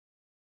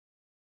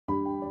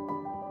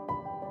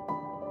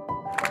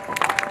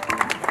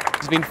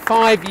been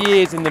 5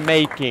 years in the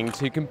making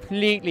to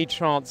completely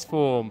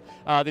transform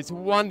this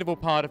wonderful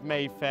part of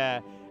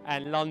Mayfair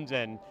and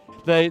London.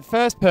 The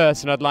first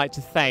person I'd like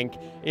to thank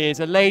is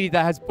a lady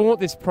that has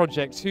brought this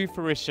project to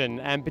fruition,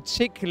 and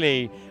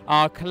particularly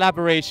our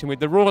collaboration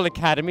with the Royal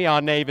Academy,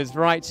 our neighbours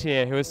right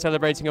here, who are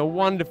celebrating a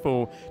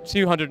wonderful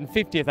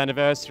 250th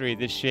anniversary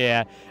this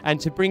year, and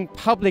to bring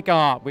public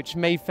art, which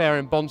Mayfair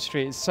and Bond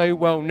Street is so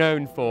well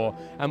known for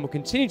and will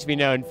continue to be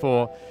known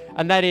for,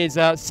 and that is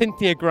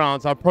Cynthia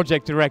Grant, our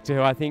project director,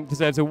 who I think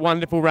deserves a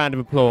wonderful round of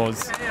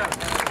applause.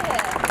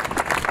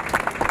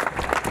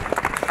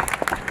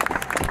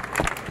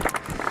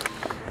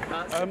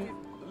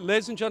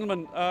 Ladies and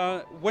gentlemen,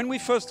 when we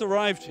first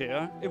arrived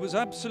here, it was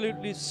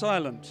absolutely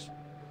silent,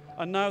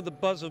 and now the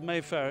buzz of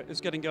Mayfair is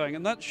getting going,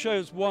 and that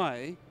shows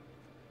why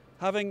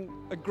having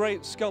a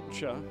great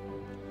sculpture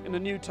in a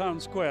new town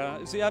square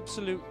is the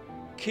absolute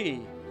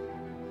key,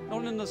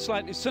 not in the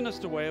slightly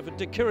sinister way of a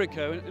De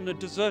Chirico in a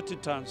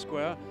deserted town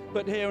square,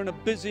 but here in a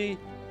busy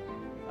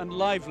and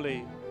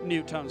lively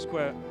new town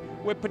square.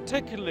 We're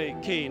particularly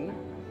keen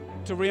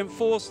to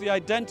reinforce the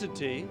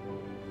identity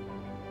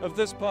of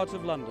this part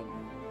of London.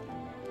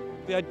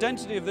 The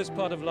identity of this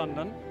part of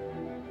London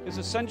is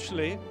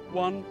essentially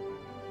one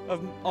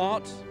of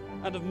art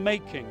and of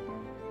making,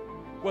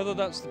 whether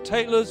that's the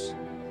tailors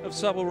of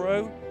Savile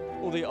Row,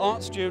 or the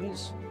art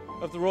students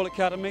of the Royal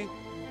Academy,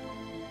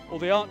 or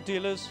the art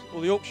dealers, or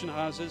the auction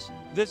houses.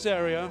 This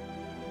area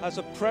has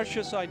a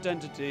precious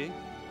identity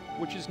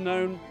which is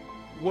known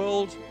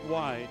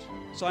worldwide.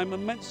 So I'm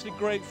immensely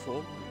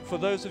grateful for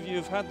those of you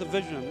who've had the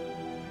vision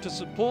to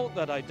support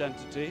that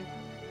identity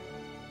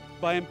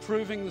by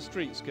improving the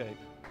streetscape.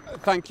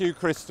 Thank you,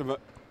 Christopher,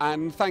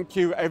 and thank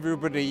you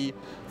everybody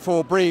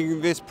for bringing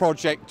this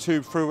project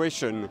to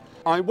fruition.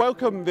 I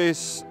welcome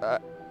this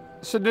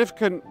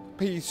significant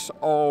piece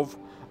of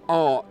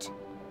art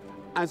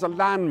as a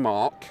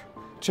landmark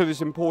to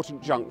this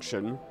important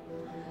junction,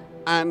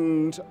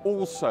 and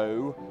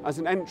also as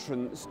an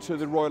entrance to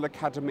the Royal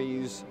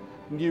Academy's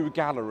new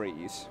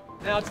galleries.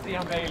 Now to the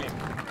unveiling.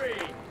 3,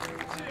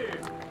 2,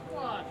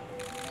 1.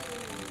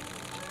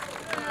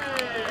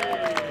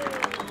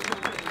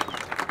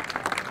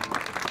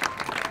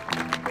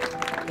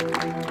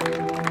 Hey!